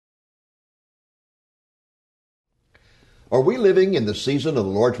Are we living in the season of the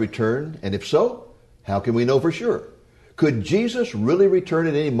Lord's return? And if so, how can we know for sure? Could Jesus really return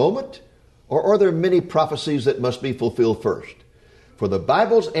at any moment? Or are there many prophecies that must be fulfilled first? For the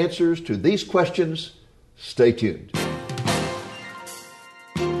Bible's answers to these questions, stay tuned.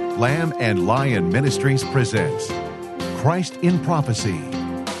 Lamb and Lion Ministries presents Christ in Prophecy,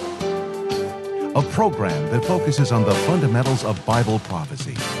 a program that focuses on the fundamentals of Bible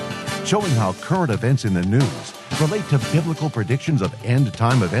prophecy, showing how current events in the news relate to biblical predictions of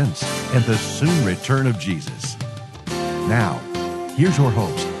end-time events and the soon return of Jesus. Now, here's your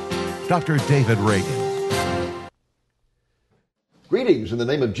host, Dr. David Reagan. Greetings in the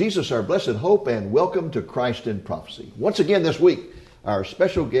name of Jesus, our blessed hope, and welcome to Christ in Prophecy. Once again this week, our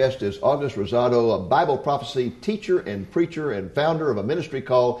special guest is August Rosado, a Bible prophecy teacher and preacher and founder of a ministry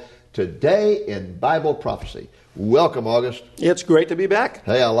called Today in Bible Prophecy. Welcome, August. It's great to be back.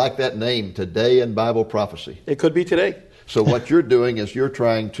 Hey, I like that name, Today in Bible Prophecy. It could be today. So what you're doing is you're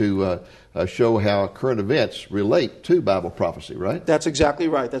trying to show how current events relate to Bible prophecy, right? That's exactly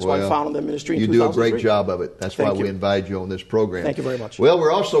right. That's why I founded the ministry in 2003. You do a great job of it. That's why we invite you on this program. Thank you very much. Well,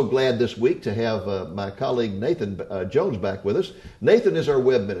 we're also glad this week to have my colleague Nathan Jones back with us. Nathan is our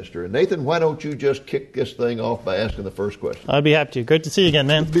web minister. And Nathan, why don't you just kick this thing off by asking the first question? I'd be happy to. Great to see you again,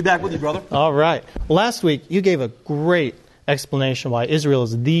 man. Be back with you, brother. All right. Well, last week, you gave a great explanation why Israel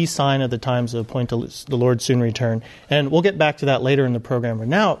is the sign of the times that point to the Lord's soon return. And we'll get back to that later in the program. But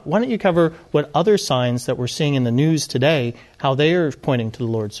now, why don't you cover what other signs that we're seeing in the news today, how they are pointing to the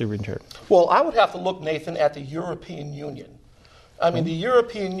Lord's soon return? Well, I would have to look, Nathan, at the European Union. The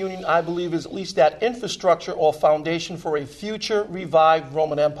European Union, I believe, is at least that infrastructure or foundation for a future revived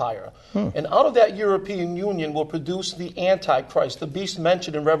Roman Empire. And out of that European Union will produce the Antichrist, the beast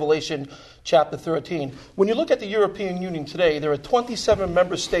mentioned in Revelation chapter 13. When you look at the European Union today, there are 27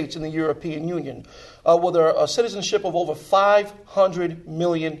 member states in the European Union with a citizenship of over 500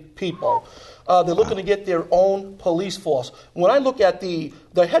 million people. They're looking to get their own police force. When I look at the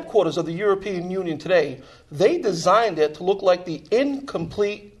headquarters of the European Union today, they designed it to look like the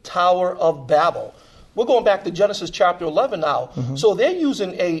incomplete Tower of Babel. We're going back to Genesis chapter 11 now. So they're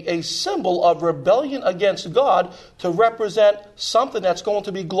using a symbol of rebellion against God to represent something that's going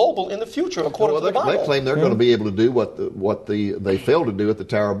to be global in the future, according to the Bible. They claim they're going to be able to do what they failed to do at the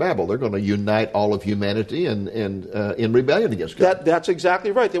Tower of Babel. They're going to unite all of humanity and in rebellion against God. That's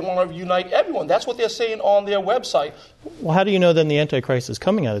exactly right. They want to unite everyone. That's what they're saying on their website. Well, how do you know then the Antichrist is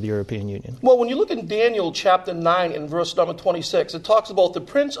coming out of the European Union? Well, when you look in Daniel chapter 9 and verse number 26, it talks about the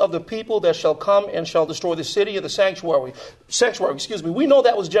prince of the people that shall come and shall destroy the city of the sanctuary. We know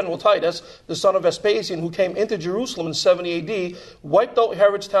that was General Titus, the son of Vespasian, who came into Jerusalem in 70 AD, wiped out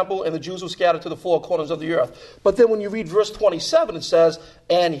Herod's temple, and the Jews were scattered to the four corners of the earth. But then when you read verse 27, it says,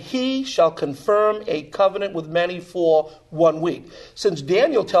 and he shall confirm a covenant with many for 1 week. Since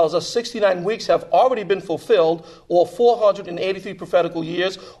Daniel tells us 69 weeks have already been fulfilled, or 483 prophetical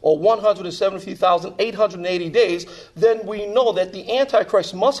years, or 173,880 days, then we know that the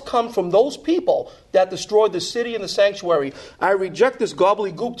Antichrist must come from those people that destroyed the city and the sanctuary. I reject this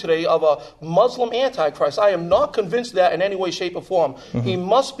gobbledygook today of a Muslim Antichrist. I am not convinced that in any way, shape, or form. He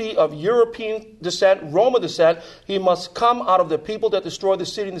must be of European descent, Roman descent. He must come out of the people that destroyed the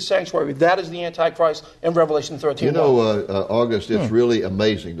city and the sanctuary. That is the Antichrist in Revelation 13. You know, August, it's really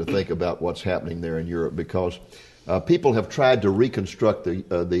amazing to think about what's happening there in Europe, because people have tried to reconstruct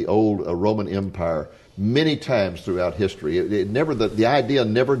the old Roman Empire many times throughout history. The idea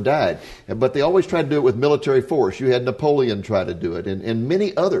never died, but they always tried to do it with military force. You had Napoleon try to do it, and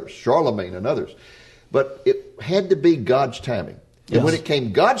many others, Charlemagne and others. But it had to be God's timing. And when it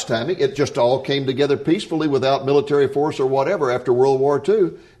came God's timing, it just all came together peacefully without military force or whatever after World War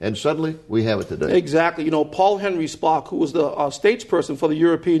II, and suddenly we have it today. Exactly. Paul Henry Spaak, who was the statesperson for the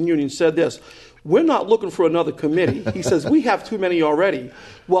European Union, said this: we're not looking for another committee. He says, we have too many already.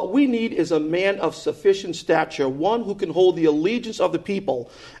 What we need is a man of sufficient stature, one who can hold the allegiance of the people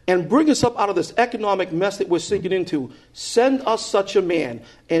and bring us up out of this economic mess that we're sinking into. Send us such a man,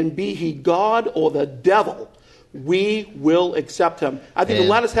 and be he God or the devil, we will accept him. I think the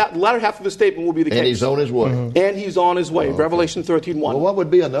latter half of the statement will be the case. And he's on his way. And he's on his way. Okay. Revelation 13:1. Well, what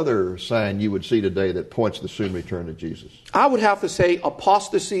would be another sign you would see today that points to the soon return of Jesus? I would have to say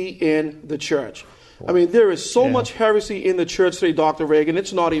apostasy in the church. There is so much heresy in the church today, Dr. Reagan,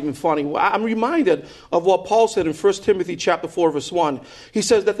 it's not even funny. I'm reminded of what Paul said in 1 Timothy chapter 4, verse 1. He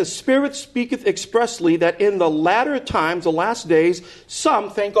says that the Spirit speaketh expressly that in the latter times, the last days,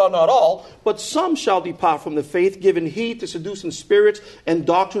 some, thank God not all, but some shall depart from the faith, giving heed to seducing spirits and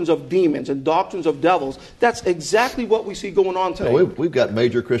doctrines of demons and doctrines of devils. That's exactly what we see going on today. We've got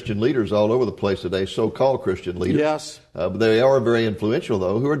major Christian leaders all over the place today, so-called Christian leaders. Yes. But they are very influential,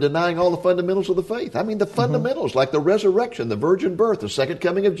 though, who are denying all the fundamentals of the faith. I mean, the fundamentals, like the resurrection, the virgin birth, the second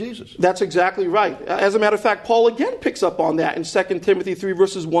coming of Jesus. That's exactly right. As a matter of fact, Paul again picks up on that in 2 Timothy 3,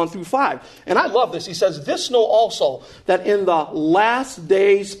 verses 1 through 5. And I love this. He says, "This know also, that in the last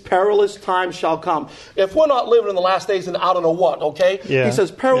days perilous times shall come." If we're not living in the last days, then I don't know what, okay? Yeah. He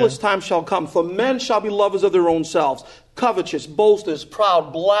says, "Perilous times shall come, for men shall be lovers of their own selves, covetous, boasters,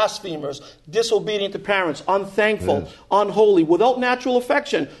 proud, blasphemers, disobedient to parents, unthankful, unholy, without natural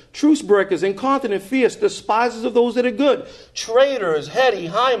affection, truce breakers, incontinent, fierce, despisers of those that are good, traitors, heady,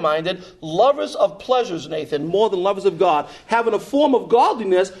 high-minded, lovers of pleasures," Nathan, "more than lovers of God, having a form of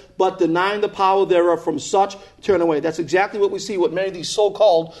godliness, but denying the power thereof. From such turn away." That's exactly what we see, what many of these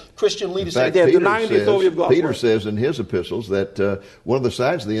so-called Christian leaders say. They're denying the authority of God's Peter word. says in his epistles that one of the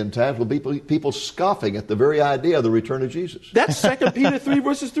signs of the end times will be people scoffing at the very idea of the return of Jesus. That's 2 Peter 3,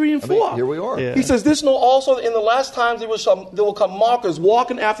 verses 3 and 4. Here we are. Yeah. He says, "This know also that in the last times there will come mockers,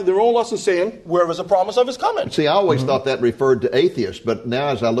 walking after their own lusts, and saying, where is the promise of his coming?" See, I always thought that referred to atheists, but now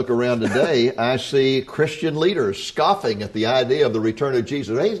as I look around today, I see Christian leaders scoffing at the idea of the return of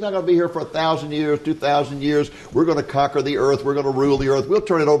Jesus. Hey, he's not going to be here for 1,000 years, 2,000 years. We're going to conquer the earth. We're going to rule the earth. We'll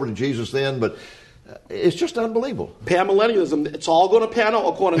turn it over to Jesus then, but it's just unbelievable. Panmillennialism, it's all going to pan out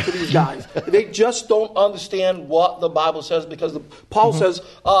according to these guys. They just don't understand what the Bible says, because Paul says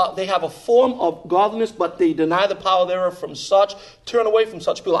they have a form of godliness, but they deny the power thereof. From such, turn away from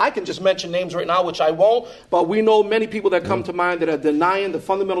such people. I can just mention names right now, which I won't, but we know many people that come to mind that are denying the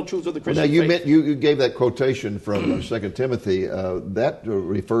fundamental truths of the Christian faith. You gave that quotation from 2 Timothy. That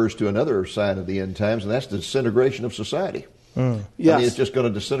refers to another sign of the end times, and that's the disintegration of society. Yes. I mean, it's just going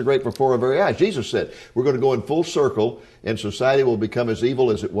to disintegrate before our very eyes. Jesus said, we're going to go in full circle, and society will become as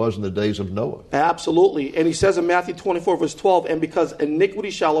evil as it was in the days of Noah. Absolutely. And he says in Matthew 24, verse 12, "And because iniquity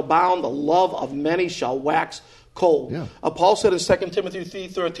shall abound, the love of many shall wax cold." Yeah. Paul said in 2 Timothy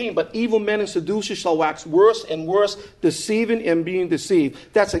 3:13, "But evil men and seducers shall wax worse and worse, deceiving and being deceived."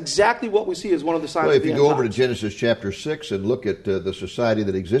 That's exactly what we see as one of the signs Well, of if the you end go over to times. Genesis chapter 6 and look at the society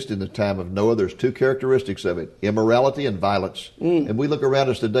that existed in the time of Noah, there's two characteristics of it: immorality and violence. And we look around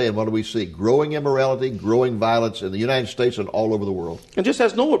us today, and what do we see? Growing immorality, growing violence in the United States and all over the world. And just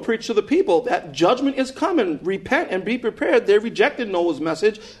as Noah preached to the people that judgment is coming, repent and be prepared, they rejected Noah's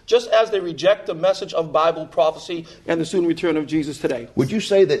message, just as they reject the message of Bible prophecy and the soon return of Jesus today. Would you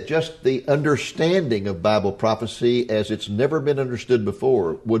say that just the understanding of Bible prophecy as it's never been understood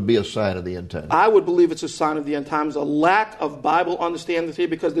before would be a sign of the end time? I would believe it's a sign of the end times, a lack of Bible understanding today,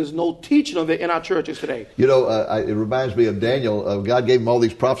 because there's no teaching of it in our churches today. You know, it reminds me of Daniel. God gave him all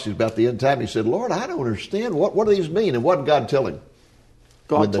these prophecies about the end time. He said, Lord, I don't understand. What do these mean? And what did God tell him?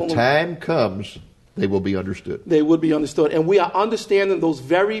 When the time comes, they will be understood. They would be understood. And we are understanding those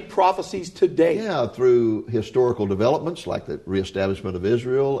very prophecies today. Yeah, through historical developments like the reestablishment of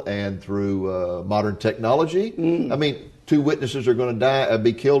Israel and through modern technology. I mean, 2 witnesses are going to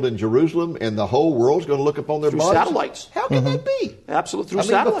be killed in Jerusalem, and the whole world's going to look upon their Through bodies. satellites. How can that be? Absolutely.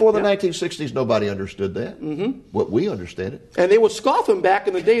 I mean, before the 1960s, nobody understood that. What we understand it. And they would scoff him back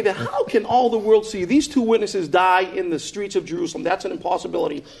in the day that how can all the world see these 2 witnesses die in the streets of Jerusalem? That's an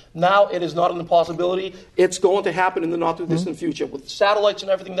impossibility. Now it is not an impossibility. It's going to happen in the not too distant future. With satellites and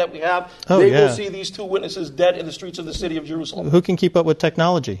everything that we have, they will see these 2 witnesses dead in the streets of the city of Jerusalem. Who can keep up with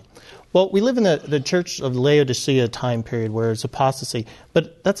technology? Well, we live in the Church of Laodicea time period where it's apostasy,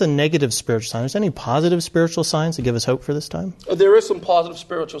 but that's a negative spiritual sign. Is there any positive spiritual signs that give us hope for this time? There is some positive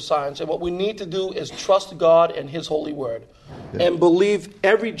spiritual signs, and what we need to do is trust God and His holy word. And believe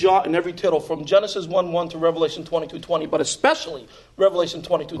every jot and every tittle from Genesis 1:1 to Revelation 22:20, but especially Revelation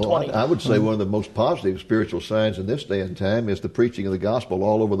 22:20. I would say one of the most positive spiritual signs in this day and time is the preaching of the gospel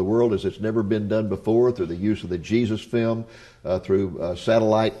all over the world as it's never been done before, through the use of the Jesus film, through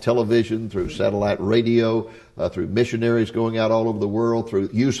satellite television, through satellite radio, through missionaries going out all over the world, through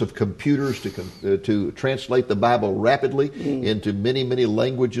use of computers to translate the Bible rapidly into many, many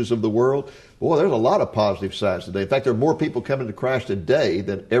languages of the world. Boy, there's a lot of positive signs today. In fact, there are more people coming to Christ today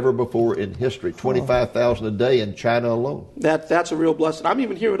than ever before in history. 25,000 a day in China alone. That's a real blessing. I'm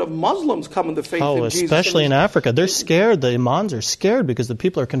even hearing of Muslims coming to faith in Jesus. Especially in Africa. They're scared. The imams are scared because the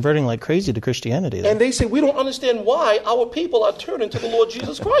people are converting like crazy to Christianity. And they say, we don't understand why our people are turning to the Lord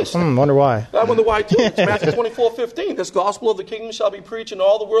Jesus Christ. Wonder why. I wonder why, too. It's Matthew 24:15. This gospel of the kingdom shall be preached in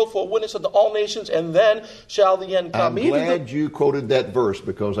all the world for a witness unto all nations, and then shall the end come. I'm glad you quoted that verse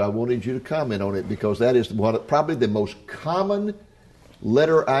because I wanted you to comment on it, because that is probably the most common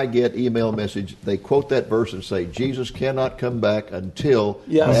letter I get, email message. They quote that verse and say, Jesus cannot come back until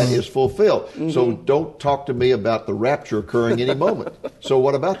that is fulfilled. So don't talk to me about the rapture occurring any moment. So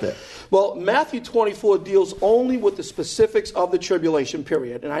what about that? Well, Matthew 24 deals only with the specifics of the tribulation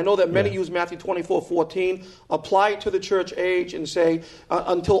period. And I know that many use Matthew 24:14, apply it to the church age, and say,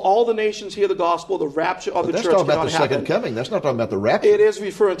 until all the nations hear the gospel, the rapture of the church cannot happen. That's talking about the second coming. That's not talking about the rapture. It is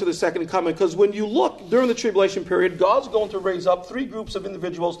referring to the second coming, because when you look during the tribulation period, God's going to raise up three groups of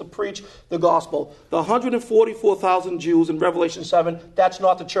individuals to preach the gospel. The 144,000 Jews in Revelation 7, that's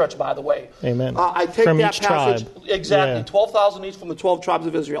not the church, by the way. Amen. I take from that each passage, tribe. exactly, 12,000 each from the 12 tribes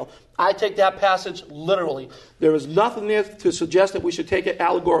of Israel. I take that passage literally. There is nothing there to suggest that we should take it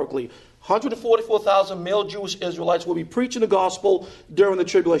allegorically. 144,000 male Jewish Israelites will be preaching the gospel during the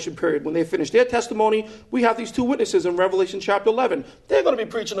tribulation period. When they finish their testimony, we have these two witnesses in Revelation chapter 11. They're going to be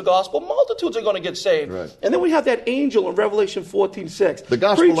preaching the gospel. Multitudes are going to get saved. Right. And then we have that angel in Revelation 14:6. The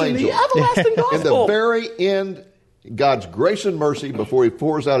gospel preaching angel. the everlasting gospel. In the very end, God's grace and mercy, before he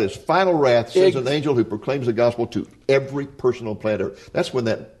pours out his final wrath, sends an angel who proclaims the gospel to every person on planet Earth. That's when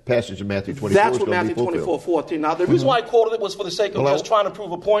that passage in Matthew 24 That's is what going to Matthew be fulfilled. 24:14. Now, the reason why I quoted it was for the sake of just trying to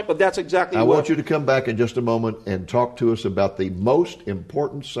prove a point, but that's exactly I what... want you to come back in just a moment and talk to us about the most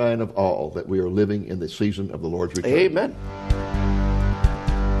important sign of all, that we are living in the season of the Lord's return. Amen.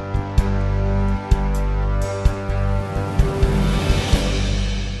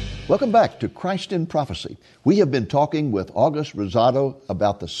 Welcome back to Christ in Prophecy. We have been talking with August Rosado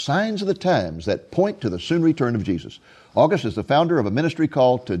about the signs of the times that point to the soon return of Jesus. August is the founder of a ministry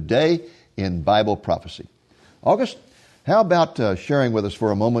called Today in Bible Prophecy. August, how about sharing with us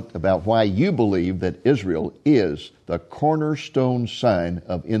for a moment about why you believe that Israel is the cornerstone sign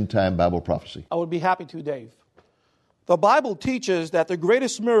of end-time Bible prophecy? I would be happy to, Dave. The Bible teaches that the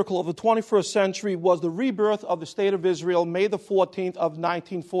greatest miracle of the 21st century was the rebirth of the state of Israel, May the 14th of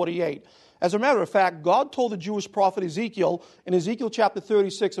 1948. As a matter of fact, God told the Jewish prophet Ezekiel in Ezekiel chapter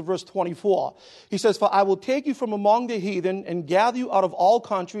 36 of verse 24, he says, "For I will take you from among the heathen and gather you out of all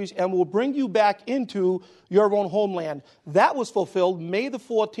countries and will bring you back into your own homeland." That was fulfilled May the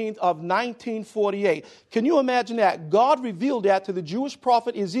 14th of 1948. Can you imagine that? God revealed that to the Jewish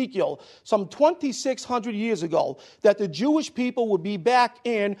prophet Ezekiel some 2,600 years ago, that the Jewish people would be back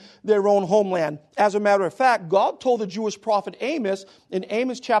in their own homeland. As a matter of fact, God told the Jewish prophet Amos in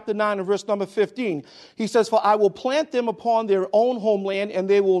Amos chapter 9 and verse number 15, he says, "For I will plant them upon their own homeland, and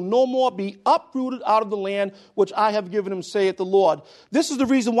they will no more be uprooted out of the land which I have given them, saith the Lord." This is the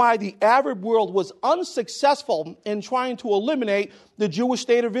reason why the Arab world was unsuccessful in trying to eliminate the Jewish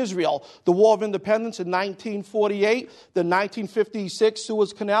state of Israel. The War of Independence in 1948, the 1956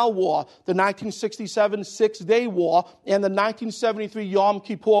 Suez Canal War, the 1967 Six-Day War, and the 1973 Yom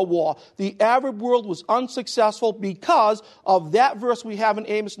Kippur War. The Arab world was unsuccessful because of that verse we have in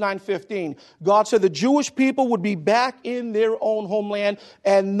Amos 9:15. God said the Jewish people would be back in their own homeland,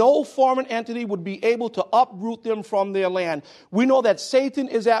 and no foreign entity would be able to uproot them from their land. We know that Satan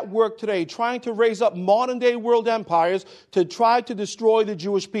is at work today, trying to raise up modern-day world empires to try to destroy the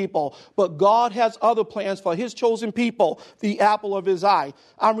Jewish people. But God has other plans for his chosen people, the apple of his eye.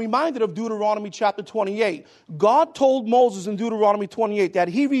 I'm reminded of Deuteronomy chapter 28. God told Moses in Deuteronomy 28 that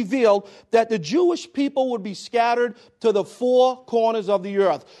he revealed that the Jewish people would be scattered to the four corners of the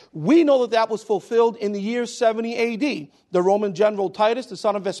earth. We know that that was fulfilled in the year 70 AD. The Roman general Titus, the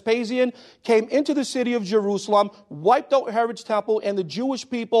son of Vespasian, came into the city of Jerusalem, wiped out Herod's temple, and the Jewish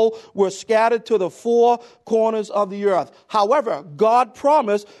people were scattered to the four corners of the earth. However, God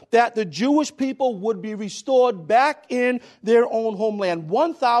promised that the Jewish people would be restored back in their own homeland.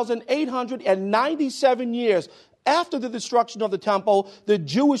 1,897 years after the destruction of the temple, the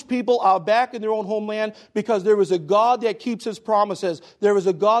Jewish people are back in their own homeland because there is a God that keeps his promises. There is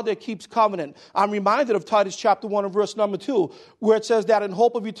a God that keeps covenant. I'm reminded of Titus chapter 1 and verse number 2, where it says that in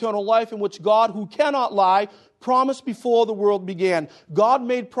hope of eternal life, in which God, who cannot lie, promised before the world began. God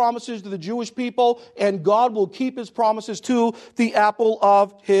made promises to the Jewish people, and God will keep his promises to the apple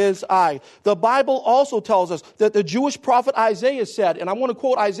of his eye. The Bible also tells us that the Jewish prophet Isaiah said, and I want to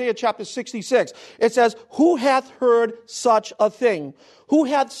quote Isaiah chapter 66, it says, "Who hath heard such a thing? Who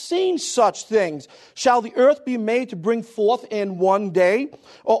hath seen such things? Shall the earth be made to bring forth in one day?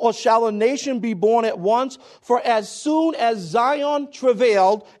 Or shall a nation be born at once? For as soon as Zion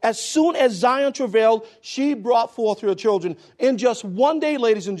travailed, she brought forth her children." In just one day,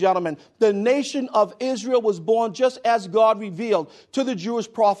 ladies and gentlemen, the nation of Israel was born, just as God revealed to the Jewish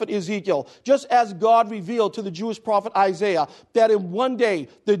prophet Ezekiel, just as God revealed to the Jewish prophet Isaiah, that in one day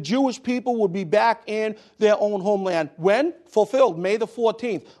the Jewish people would be back in their own homeland. When? Fulfilled May the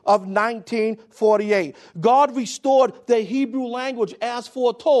 14th of 1948. God restored the Hebrew language as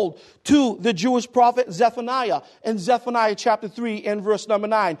foretold to the Jewish prophet Zephaniah in Zephaniah chapter 3 and verse number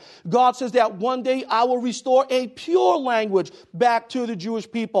 9. God says that one day I will restore restore a pure language back to the Jewish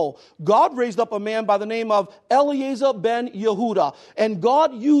people. God raised up a man by the name of Eliezer ben Yehuda, and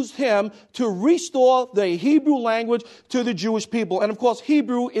God used him to restore the Hebrew language to the Jewish people. And of course,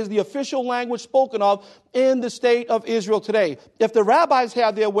 Hebrew is the official language spoken of in the state of Israel today. If the rabbis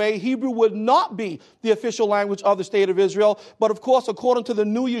had their way, Hebrew would not be the official language of the state of Israel. But of course, according to the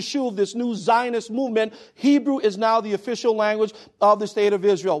new Yeshuv, this new Zionist movement, Hebrew is now the official language of the state of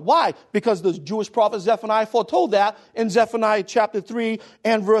Israel. Why? Because the Jewish prophet Zephaniah foretold that in Zephaniah chapter 3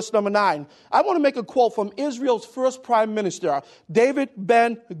 and verse number 9. I want to make a quote from Israel's first prime minister, David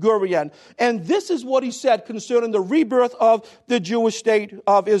Ben-Gurion. And this is what he said concerning the rebirth of the Jewish state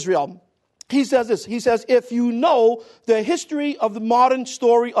of Israel. He says this, he says, if you know the history of the modern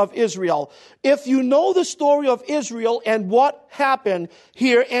story of Israel, if you know the story of Israel and what happened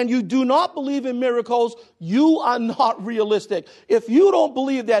here, and you do not believe in miracles, you are not realistic. If you don't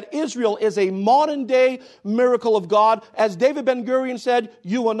believe that Israel is a modern day miracle of God, as David Ben-Gurion said,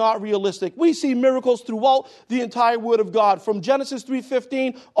 you are not realistic. We see miracles throughout the entire Word of God, from Genesis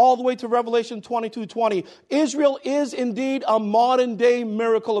 3:15 all the way to Revelation 22:20. Israel is indeed a modern day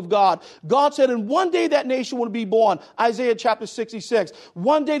miracle of God. God said in one day that nation will be born, Isaiah chapter 66.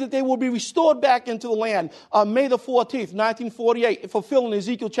 One day that they will be restored back into the land, May the 14th, 1948, fulfilling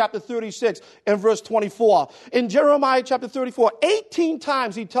Ezekiel chapter 36 and verse 24. In Jeremiah chapter 34, 18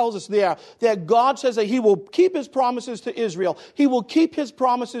 times he tells us there that God says that he will keep his promises to Israel. He will keep his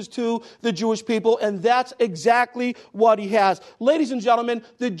promises to the Jewish people, and that's exactly what he has. Ladies and gentlemen,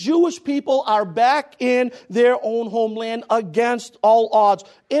 the Jewish people are back in their own homeland against all odds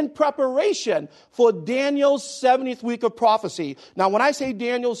in preparation for Daniel's 70th week of prophecy. Now, when I say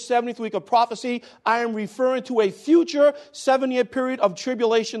Daniel's 70th week of prophecy, I am referring to a future 7-year period of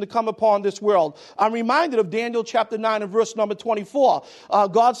tribulation to come upon this world. I'm reminded of Daniel chapter 9 and verse number 24.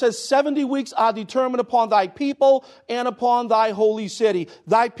 God says, 70 weeks are determined upon thy people and upon thy holy city.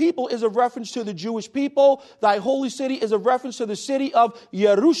 Thy people is a reference to the Jewish people. Thy holy city is a reference to the city of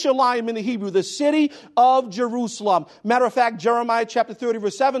Yerushalayim in the Hebrew, the city of Jerusalem. Matter of fact, Jeremiah chapter 30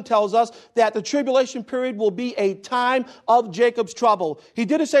 verse 7 tells us that the tribulation period will be a time of Jacob's trouble. He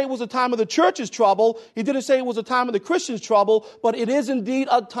didn't say it was a time of the church's trouble. He didn't say it was a time of the Christian's trouble, but it is indeed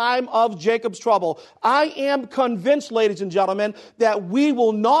a time of Jacob's trouble. I am convinced, ladies and gentlemen, that we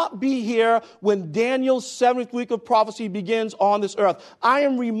will not be here when Daniel's 7th week of prophecy begins on this earth. I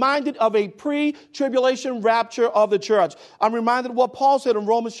am reminded of a pre-tribulation rapture of the church. I'm reminded of what Paul said in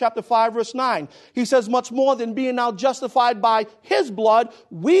Romans chapter 5 verse 9. He says, much more than being now justified by his blood,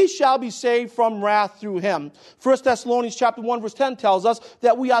 we shall be saved from wrath through him. 1 Thessalonians chapter 1 verse 10 tells us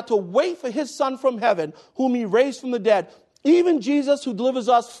that we are to wait for his Son from heaven, whom he raised from the dead, even Jesus who delivers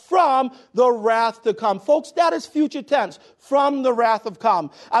us from the wrath to come. Folks, that is future tense, from the wrath of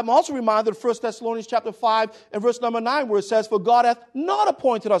come. I'm also reminded of 1 Thessalonians chapter 5 and verse number 9 where it says, for God hath not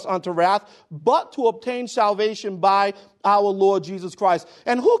appointed us unto wrath, but to obtain salvation by our Lord Jesus Christ.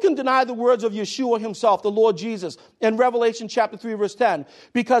 And who can deny the words of Yeshua himself, the Lord Jesus, in Revelation chapter 3 verse 10?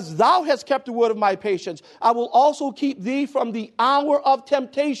 Because thou hast kept the word of my patience, I will also keep thee from the hour of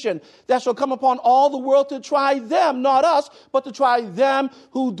temptation that shall come upon all the world to try them, not us, but to try them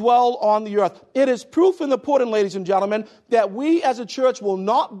who dwell on the earth. It is proof in the pudding, ladies and gentlemen, that we as a church will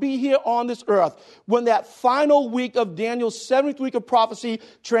not be here on this earth when that final week of Daniel's 7th week of prophecy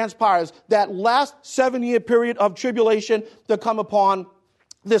transpires, that last 7-year period of tribulation to come upon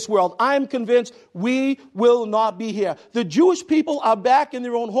this world. I am convinced we will not be here. The Jewish people are back in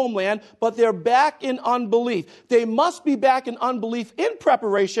their own homeland, but they're back in unbelief. They must be back in unbelief in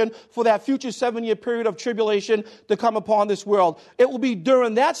preparation for that future 7-year period of tribulation to come upon this world. It will be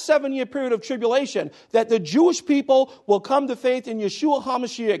during that 7-year period of tribulation that the Jewish people will come to faith in Yeshua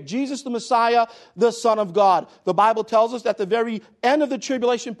HaMashiach, Jesus the Messiah, the Son of God. The Bible tells us that at the very end of the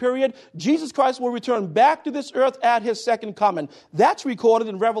tribulation period, Jesus Christ will return back to this earth at his second coming. That's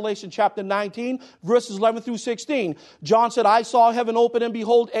recorded in Revelation chapter 19, verses 11 through 16. John said, I saw heaven open, and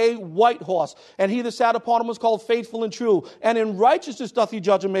behold, a white horse, and he that sat upon him was called Faithful and True, and in righteousness doth he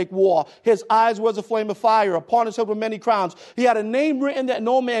judge and make war. His eyes were as a flame of fire, upon his head were many crowns. He had a name written that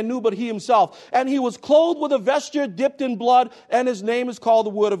no man knew but he himself, and he was clothed with a vesture dipped in blood, and his name is called the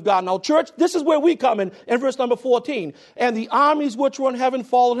Word of God. Now, church, this is where we come in verse number 14. And the armies which were in heaven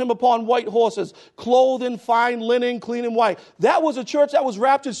followed him upon white horses, clothed in fine linen, clean and white. That was a church that was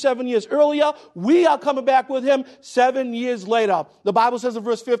raptured 7 years earlier, we are coming back with him 7 years later. The Bible says in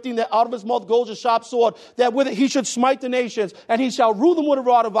verse 15 that out of his mouth goes a sharp sword, that with it he should smite the nations, and he shall rule them with a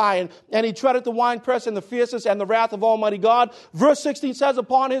rod of iron, and he treadeth the winepress and the fierceness and the wrath of Almighty God. Verse 16 says,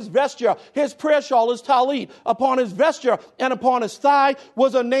 upon his vesture, his prayer shawl is talit. Upon his vesture and upon his thigh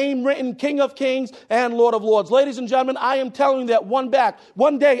was a name written, King of Kings and Lord of Lords. Ladies and gentlemen, I am telling you that one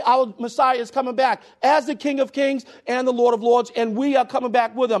day our Messiah is coming back as the King of Kings and the Lord of Lords, and we are coming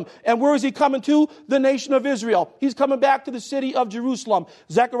back with him. And where is he coming to? The nation of Israel. He's coming back to the city of Jerusalem.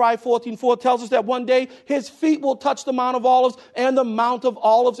 Zechariah 14:4 tells us that one day his feet will touch the Mount of Olives, and the Mount of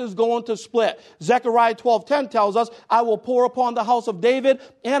Olives is going to split. Zechariah 12:10 tells us, I will pour upon the house of David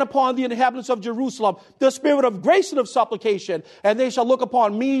and upon the inhabitants of Jerusalem the spirit of grace and of supplication, and they shall look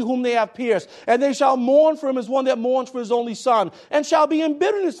upon me whom they have pierced, and they shall mourn for him as one that mourns for his only son, and shall be in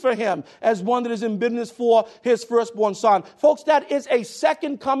bitterness for him as one that is in bitterness for his firstborn son. Folks, that is a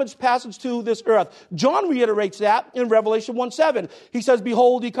second coming passage to this earth. John reiterates that in Revelation 1:7. He says,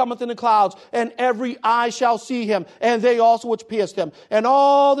 behold, he cometh in the clouds, and every eye shall see him, and they also which pierced him, and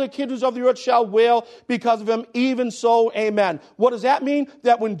all the kindreds of the earth shall wail because of him. Even so, amen. What does that mean?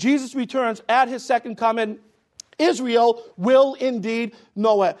 That when Jesus returns at his second coming, Israel will indeed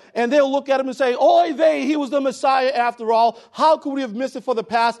know it. And they'll look at him and say, oy vey, he was the Messiah after all. How could we have missed it for the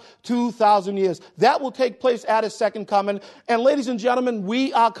past 2,000 years? That will take place at his second coming. And ladies and gentlemen,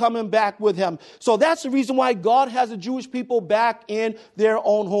 we are coming back with him. So that's the reason why God has the Jewish people back in their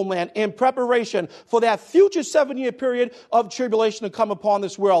own homeland in preparation for that future 7-year period of tribulation to come upon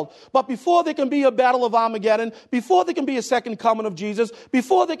this world. But before there can be a battle of Armageddon, before there can be a second coming of Jesus,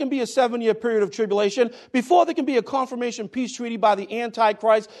 before there can be a 7-year period of tribulation, before there can be a confirmation peace treaty by the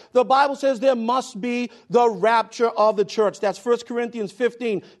Antichrist, the Bible says there must be the rapture of the church. That's 1 Corinthians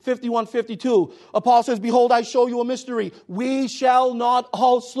 15, 51, 52. Paul says, behold, I show you a mystery. We shall not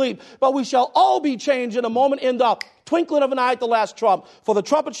all sleep, but we shall all be changed in a moment, in the twinkling of an eye at the last trump. For the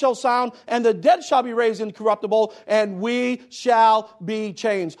trumpet shall sound, and the dead shall be raised incorruptible, and we shall be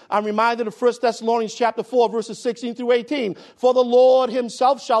changed. I'm reminded of 1 Thessalonians chapter 4, verses 16 through 18. For the Lord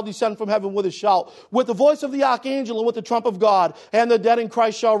himself shall descend from heaven with a shout, with the voice of the archangel, and with the trump of God, and the dead in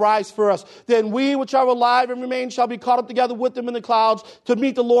Christ shall rise first. Then we which are alive and remain shall be caught up together with them in the clouds to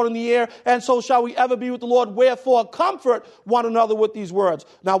meet the Lord in the air, and so shall we ever be with the Lord. Wherefore comfort one another with these words.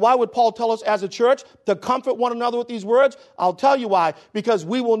 Now, why would Paul tell us as a church to comfort one another with these words? I'll tell you why. Because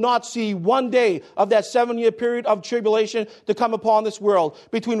we will not see one day of that 7-year period of tribulation to come upon this world.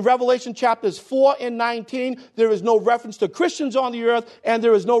 Between Revelation chapters 4 and 19, there is no reference to Christians on the earth, and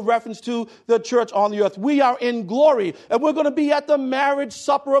there is no reference to the church on the earth. We are in glory, and we're going to be at the marriage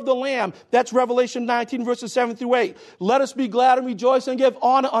supper of the Lamb. That's Revelation 19, verses 7 through 8. Let us be glad and rejoice and give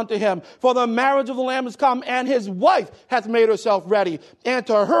honor unto him, for the marriage of the Lamb is come, and his wife hath made herself ready. And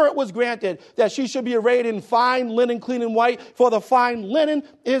to her it was granted that she should be arrayed in fine linen, clean and white, for the fine linen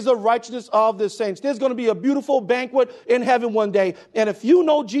is the righteousness of the saints. There's going to be a beautiful banquet in heaven one day. And if you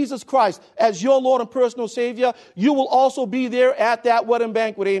know Jesus Christ as your Lord and personal Savior, you will also be there at that wedding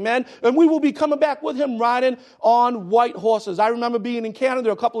banquet. Amen. And we will be coming back with him riding on white horses. I remember being in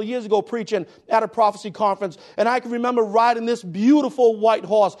Canada a couple of years ago preaching at a prophecy conference, and I can remember riding this beautiful white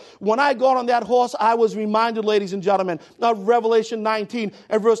horse. When I got on that horse, I was reminded, ladies and gentlemen, of Revelation 19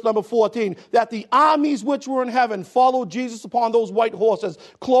 and verse number 14, that the armies which were in heaven followed Jesus upon those white horses,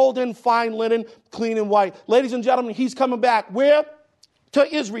 clothed in fine linen, clean and white. Ladies and gentlemen, he's coming back. Where?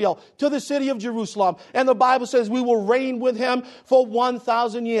 To Israel, to the city of Jerusalem. And the Bible says we will reign with him for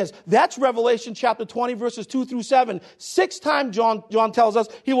 1,000 years. That's Revelation chapter 20, verses 2 through 7. 6 times John tells us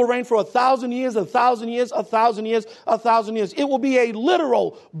he will reign for 1,000 years, 1,000 years, 1,000 years, 1,000 years. It will be a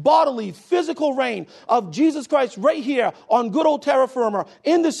literal, bodily, physical reign of Jesus Christ right here on good old terra firma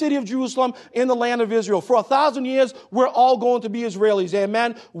in the city of Jerusalem, in the land of Israel. For 1,000 years, we're all going to be Israelis.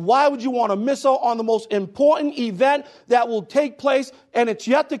 Amen. Why would you want to miss out on the most important event that will take place? And it's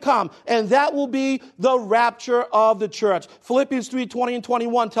yet to come, and that will be the rapture of the church. Philippians 3, 20 and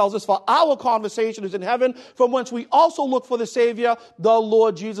 21 tells us, for our conversation is in heaven, from whence we also look for the Savior, the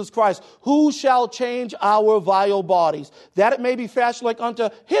Lord Jesus Christ, who shall change our vile bodies, that it may be fashioned like unto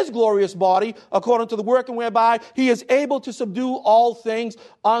his glorious body, according to the working whereby he is able to subdue all things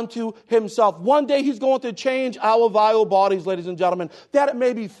unto himself. One day he's going to change our vile bodies, ladies and gentlemen, that it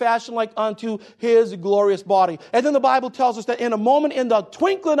may be fashioned like unto his glorious body. And then the Bible tells us that in a moment in the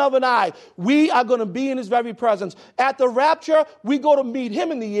twinkling of an eye, we are going to be in his very presence. At the rapture, we go to meet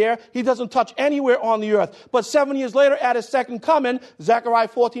him in the air. He doesn't touch anywhere on the earth. But 7 years later, at his second coming, Zechariah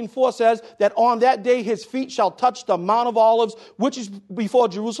 14:4 says that on that day his feet shall touch the Mount of Olives, which is before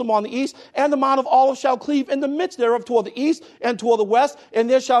Jerusalem on the east, and the Mount of Olives shall cleave in the midst thereof toward the east and toward the west, and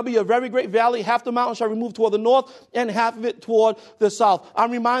there shall be a very great valley. Half the mountain shall remove toward the north, and half of it toward the south.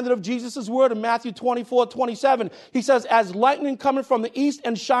 I'm reminded of Jesus' word in Matthew 24:27. He says, as lightning cometh from the east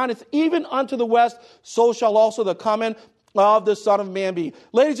and shineth even unto the west, so shall also the coming of the Son of Man be.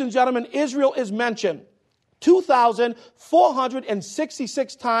 Ladies and gentlemen, Israel is mentioned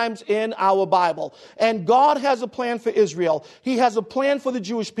 2,466 times in our Bible. And God has a plan for Israel. He has a plan for the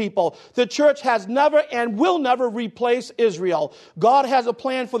Jewish people. The church has never and will never replace Israel. God has a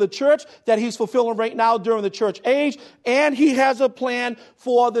plan for the church that he's fulfilling right now during the church age. And he has a plan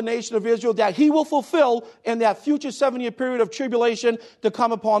for the nation of Israel that he will fulfill in that future 7-year period of tribulation to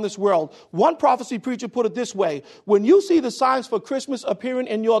come upon this world. One prophecy preacher put it this way: when you see the signs for Christmas appearing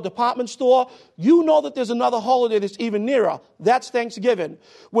in your department store, you know that there's another holiday that's even nearer. That's Thanksgiving.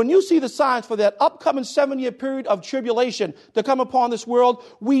 When you see the signs for that upcoming 7-year period of tribulation to come upon this world,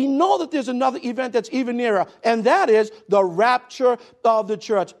 we know that there's another event that's even nearer, and that is the rapture of the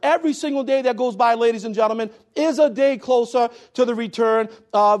church. Every single day that goes by, ladies and gentlemen, is a day closer to the return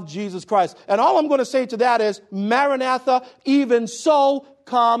of Jesus Christ. And all I'm going to say to that is, Maranatha, even so,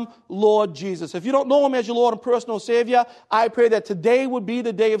 come, Lord Jesus. If you don't know him as your Lord and personal Savior, I pray that today would be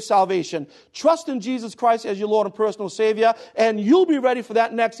the day of salvation. Trust in Jesus Christ as your Lord and personal Savior, and you'll be ready for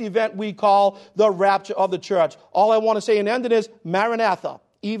that next event we call the rapture of the church. All I want to say in ending is, Maranatha,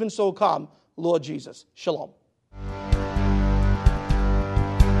 even so come, Lord Jesus. Shalom.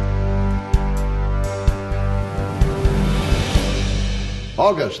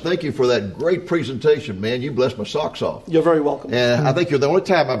 August, thank you for that great presentation, man. You blessed my socks off. You're very welcome. And I think you're the only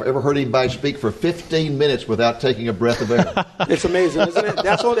time I've ever heard anybody speak for 15 minutes without taking a breath of air. It's amazing, isn't it?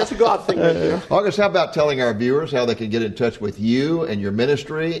 That's a God thing right there. August, how about telling our viewers how they can get in touch with you and your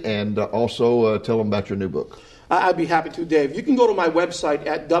ministry, and also tell them about your new book? I'd be happy to, Dave. You can go to my website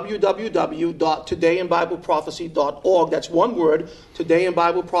at www.todayinbibleprophecy.org. That's one word,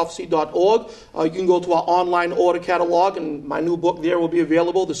 todayinbibleprophecy.org. You can go to our online order catalog, and my new book there will be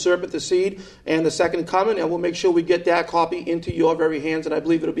available, The Serpent, the Seed, and the Second Coming, and we'll make sure we get that copy into your very hands, and I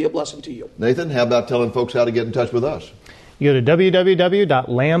believe it'll be a blessing to you. Nathan, how about telling folks how to get in touch with us? You go to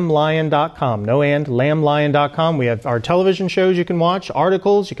www.lamblion.com. No and, lamblion.com. We have our television shows you can watch,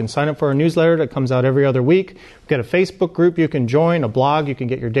 articles. You can sign up for our newsletter that comes out every other week. We've got a Facebook group you can join, a blog. You can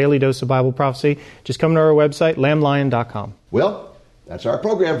get your daily dose of Bible prophecy. Just come to our website, lamblion.com. Well, that's our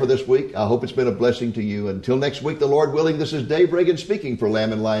program for this week. I hope it's been a blessing to you. Until next week, the Lord willing, this is Dave Reagan speaking for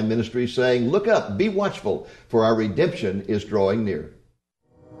Lamb and Lion Ministries, saying, look up, be watchful, for our redemption is drawing near.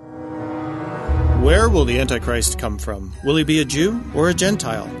 Where will the Antichrist come from? Will he be a Jew or a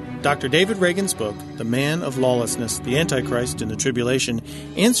Gentile? Dr. David Reagan's book, The Man of Lawlessness, the Antichrist in the Tribulation,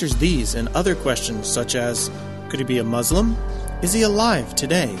 answers these and other questions such as, could he be a Muslim? Is he alive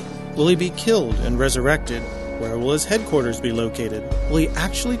today? Will he be killed and resurrected? Where will his headquarters be located? Will he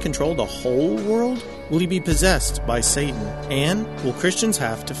actually control the whole world? Will he be possessed by Satan? And will Christians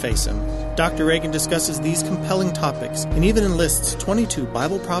have to face him? Dr. Reagan discusses these compelling topics and even enlists 22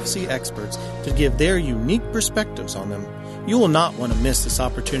 Bible prophecy experts to give their unique perspectives on them. You will not want to miss this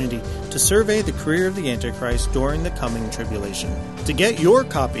opportunity to survey the career of the Antichrist during the coming tribulation. To get your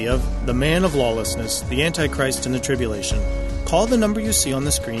copy of The Man of Lawlessness, the Antichrist in the Tribulation, call the number you see on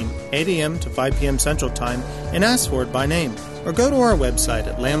the screen, 8 a.m. to 5 p.m. Central Time, and ask for it by name, or go to our website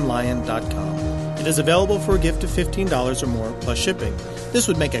at lamblion.com. It is available for a gift of $15 or more plus shipping. This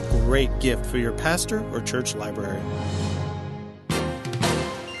would make a great gift for your pastor or church library.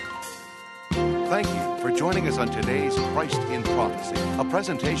 Thank you for joining us on today's Christ in Prophecy, a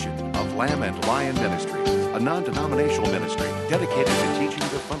presentation of Lamb and Lion Ministries, a non-denominational ministry dedicated to teaching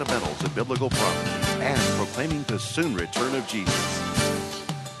the fundamentals of biblical prophecy and proclaiming the soon return of Jesus.